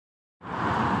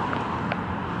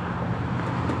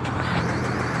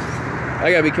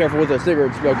I gotta be careful with that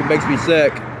cigarette smoke. It makes me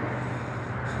sick.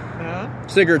 Huh?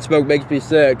 Cigarette smoke makes me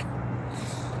sick.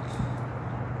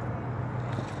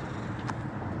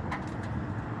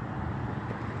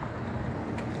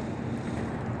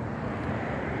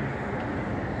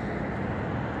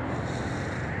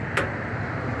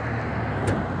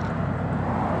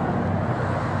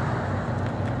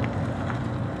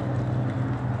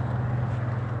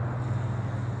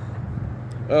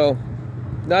 Oh,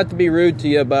 not to be rude to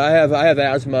you, but I have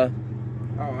asthma.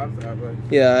 Oh, I'm sorry.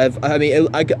 Yeah, I mean,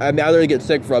 I literally get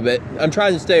sick from it. I'm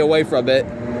trying to stay away from it.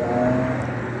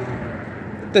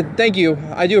 Thank you.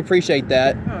 I do appreciate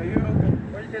that. Oh, you okay?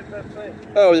 Where you get that thing?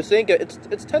 Oh, the sink. It's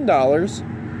 $10.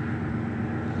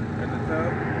 In the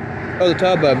tub? Oh, the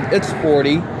tub. It's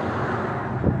 40.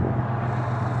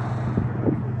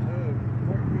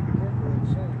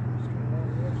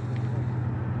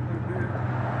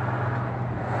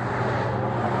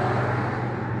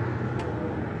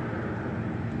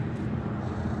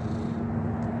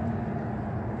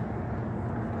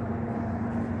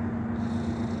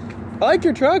 I like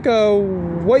your truck.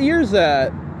 What year is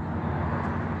that?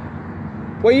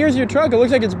 What year's your truck? It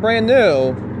looks like it's brand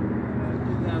new.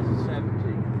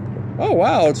 2017. Oh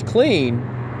wow, it's clean.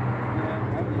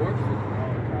 Yeah, I've worked with it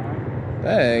all the time.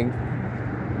 Dang.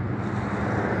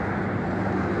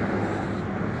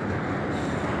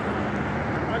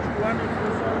 Much money for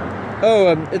this?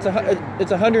 Oh,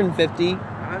 it's 150.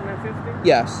 150?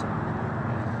 Yes.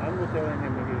 I'm gonna tell him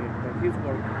again, but he's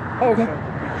working. Oh, okay.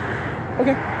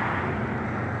 Okay.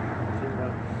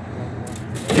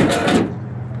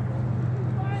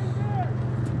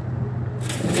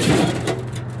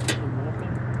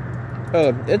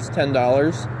 Oh, it's $10.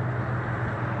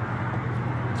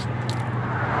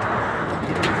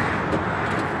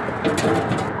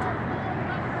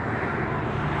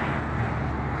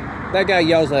 That guy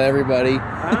yells at everybody.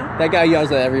 Huh? That guy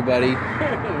yells at everybody.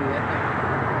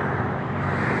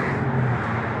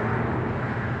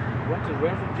 What's a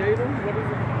refrigerator? What is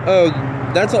it? Oh,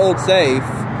 that's an old safe.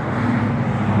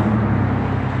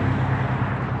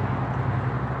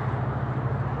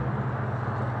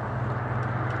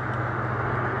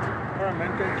 All right,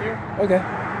 man. Thank you. Okay.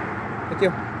 Thank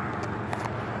you.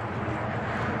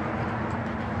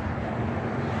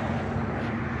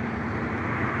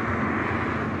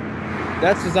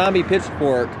 That's the zombie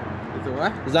pitchfork. Is it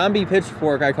what? Zombie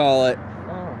pitchfork, I call it.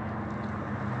 Oh.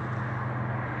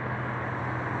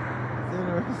 It's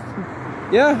interesting.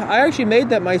 Yeah, I actually made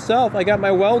that myself. I got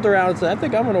my welder out and said, I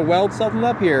think I'm going to weld something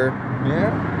up here.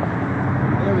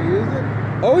 Yeah? You ever used it?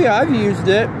 Oh yeah, I've used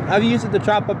it. I've used it to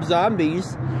chop up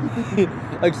zombies.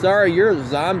 Like, sorry, you're a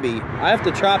zombie. I have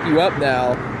to chop you up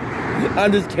now.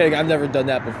 I'm just kidding. I've never done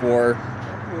that before.